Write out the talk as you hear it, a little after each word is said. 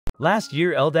Last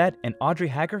year, Eldad and Audrey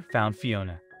Hager found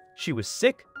Fiona. She was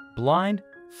sick, blind,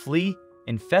 flea,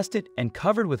 infested, and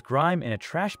covered with grime in a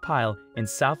trash pile in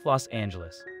South Los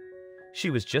Angeles. She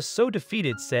was just so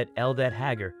defeated, said Eldad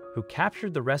Hager, who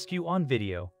captured the rescue on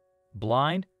video.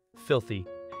 Blind, filthy,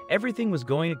 everything was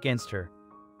going against her.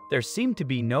 There seemed to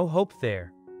be no hope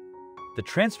there. The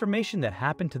transformation that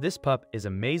happened to this pup is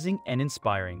amazing and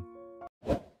inspiring.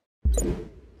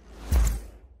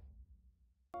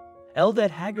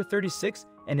 Eldad Hager, 36,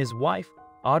 and his wife,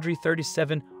 Audrey,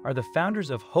 37, are the founders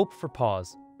of Hope for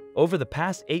Paws. Over the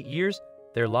past 8 years,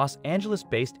 their Los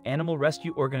Angeles-based animal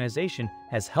rescue organization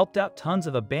has helped out tons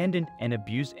of abandoned and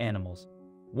abused animals.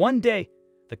 One day,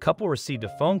 the couple received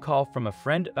a phone call from a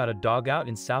friend about a dog out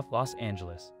in South Los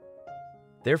Angeles.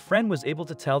 Their friend was able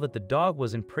to tell that the dog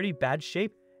was in pretty bad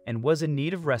shape and was in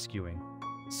need of rescuing.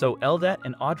 So Eldad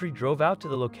and Audrey drove out to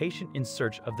the location in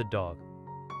search of the dog.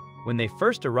 When they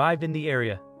first arrived in the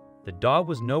area, the dog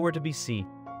was nowhere to be seen.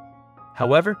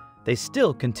 However, they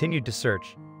still continued to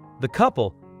search. The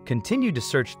couple continued to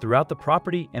search throughout the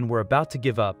property and were about to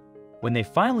give up. When they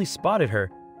finally spotted her,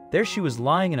 there she was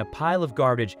lying in a pile of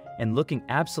garbage and looking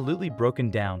absolutely broken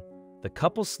down. The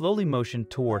couple slowly motioned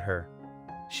toward her.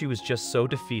 She was just so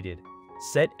defeated,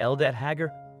 said Eldad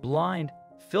Hager, blind,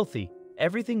 filthy,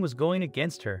 everything was going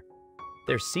against her.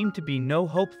 There seemed to be no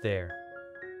hope there.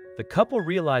 The couple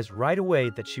realized right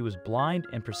away that she was blind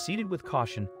and proceeded with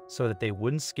caution so that they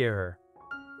wouldn't scare her.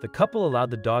 The couple allowed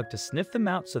the dog to sniff them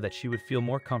out so that she would feel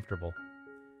more comfortable.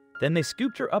 Then they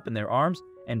scooped her up in their arms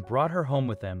and brought her home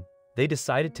with them. They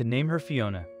decided to name her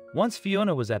Fiona. Once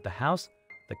Fiona was at the house,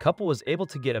 the couple was able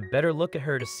to get a better look at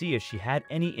her to see if she had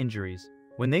any injuries.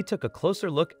 When they took a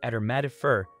closer look at her matted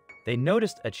fur, they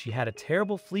noticed that she had a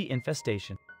terrible flea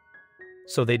infestation.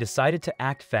 So they decided to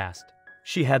act fast.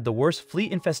 She had the worst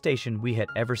flea infestation we had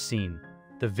ever seen.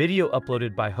 The video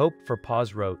uploaded by Hope for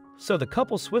Paws wrote, so the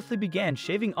couple swiftly began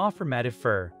shaving off her matted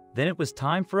fur. Then it was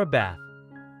time for a bath.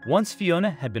 Once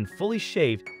Fiona had been fully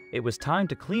shaved, it was time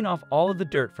to clean off all of the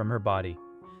dirt from her body.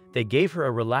 They gave her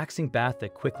a relaxing bath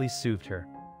that quickly soothed her.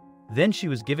 Then she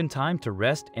was given time to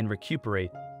rest and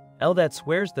recuperate. Eldad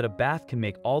swears that a bath can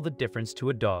make all the difference to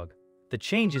a dog. The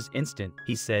change is instant,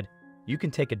 he said. You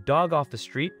can take a dog off the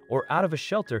street or out of a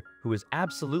shelter who is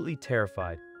absolutely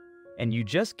terrified. And you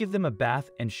just give them a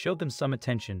bath and show them some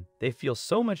attention. They feel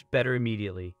so much better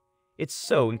immediately. It's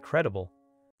so incredible.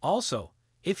 Also,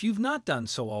 if you've not done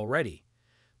so already,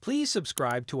 please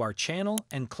subscribe to our channel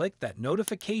and click that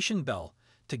notification bell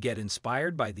to get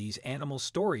inspired by these animal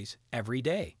stories every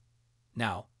day.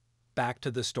 Now, back to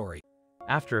the story.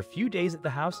 After a few days at the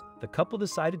house, the couple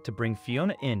decided to bring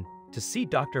Fiona in to see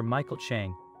Dr. Michael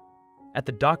Chang. At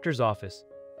the doctor's office,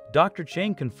 Dr.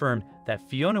 Chang confirmed that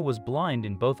Fiona was blind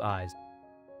in both eyes.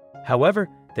 However,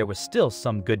 there was still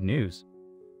some good news.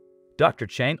 Dr.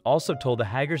 Chang also told the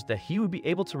Hagers that he would be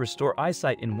able to restore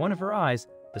eyesight in one of her eyes.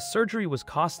 The surgery was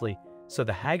costly, so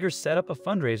the Hagers set up a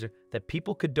fundraiser that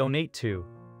people could donate to.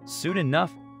 Soon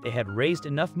enough, they had raised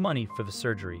enough money for the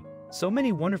surgery. So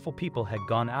many wonderful people had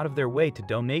gone out of their way to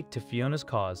donate to Fiona's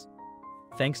cause.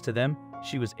 Thanks to them,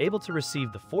 she was able to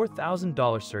receive the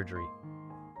 $4,000 surgery.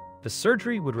 The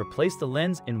surgery would replace the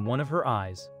lens in one of her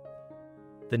eyes.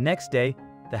 The next day,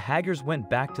 the Hagers went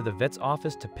back to the vet's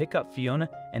office to pick up Fiona,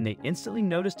 and they instantly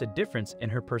noticed a difference in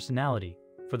her personality.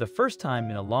 For the first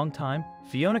time in a long time,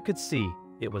 Fiona could see.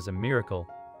 It was a miracle.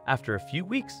 After a few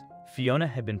weeks, Fiona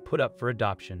had been put up for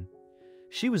adoption.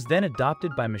 She was then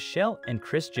adopted by Michelle and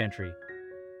Chris Gentry.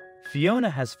 Fiona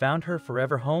has found her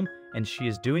forever home, and she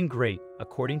is doing great,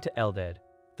 according to Eldad.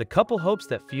 The couple hopes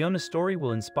that Fiona's story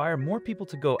will inspire more people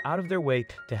to go out of their way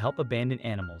to help abandoned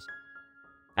animals.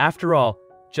 After all,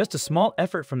 just a small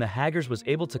effort from the Hagers was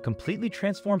able to completely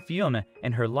transform Fiona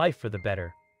and her life for the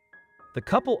better. The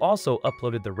couple also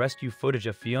uploaded the rescue footage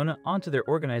of Fiona onto their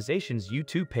organization's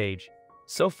YouTube page.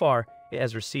 So far, it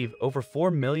has received over 4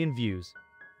 million views.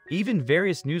 Even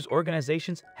various news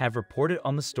organizations have reported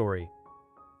on the story.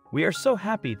 We are so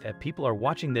happy that people are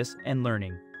watching this and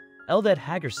learning. Eldad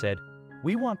Hager said,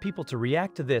 "We want people to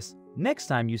react to this. Next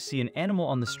time you see an animal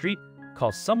on the street,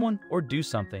 call someone or do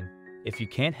something. If you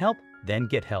can't help, then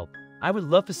get help. I would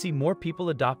love to see more people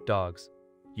adopt dogs.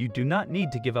 You do not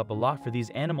need to give up a lot for these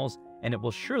animals, and it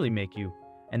will surely make you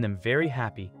and them very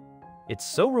happy. It's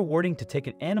so rewarding to take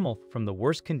an animal from the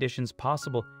worst conditions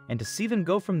possible and to see them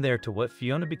go from there to what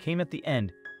Fiona became at the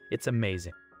end. It's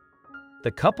amazing."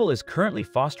 The couple is currently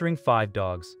fostering 5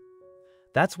 dogs.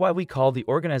 That's why we call the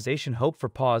organization Hope for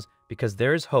Paws, because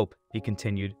there is hope, he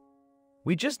continued.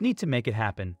 We just need to make it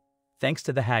happen. Thanks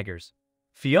to the Hagers,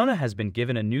 Fiona has been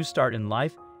given a new start in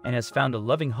life and has found a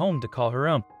loving home to call her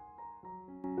own.